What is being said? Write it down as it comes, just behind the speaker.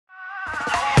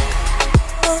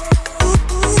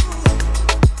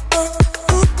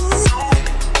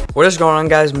What is going on,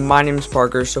 guys? My name is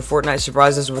Parker. So Fortnite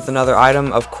surprised us with another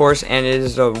item, of course, and it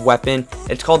is a weapon.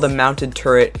 It's called the mounted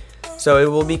turret. So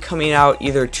it will be coming out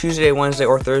either Tuesday, Wednesday,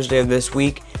 or Thursday of this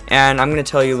week, and I'm going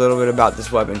to tell you a little bit about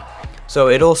this weapon. So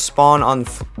it'll spawn on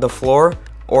the floor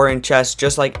or in chests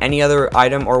just like any other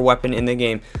item or weapon in the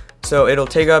game. So it'll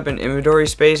take up an inventory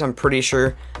space, I'm pretty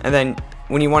sure, and then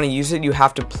when you want to use it, you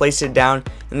have to place it down,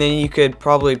 and then you could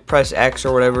probably press X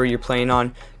or whatever you're playing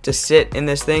on to sit in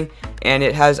this thing, and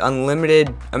it has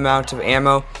unlimited amounts of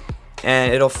ammo,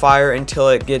 and it'll fire until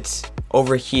it gets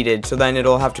overheated. So then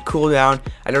it'll have to cool down.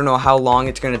 I don't know how long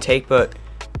it's going to take, but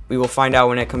we will find out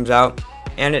when it comes out.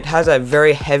 And it has a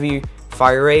very heavy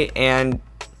fire rate, and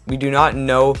we do not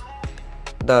know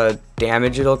the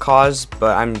damage it'll cause,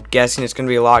 but I'm guessing it's going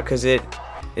to be a lot because it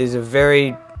is a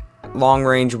very long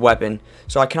range weapon.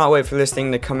 So I cannot wait for this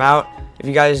thing to come out. If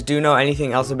you guys do know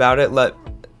anything else about it, let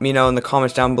me know in the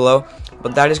comments down below.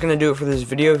 But that is going to do it for this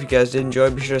video. If you guys did enjoy,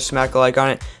 be sure to smack a like on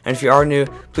it, and if you are new,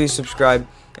 please subscribe,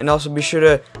 and also be sure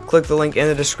to click the link in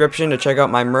the description to check out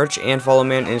my merch and follow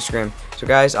me on Instagram. So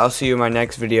guys, I'll see you in my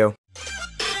next video.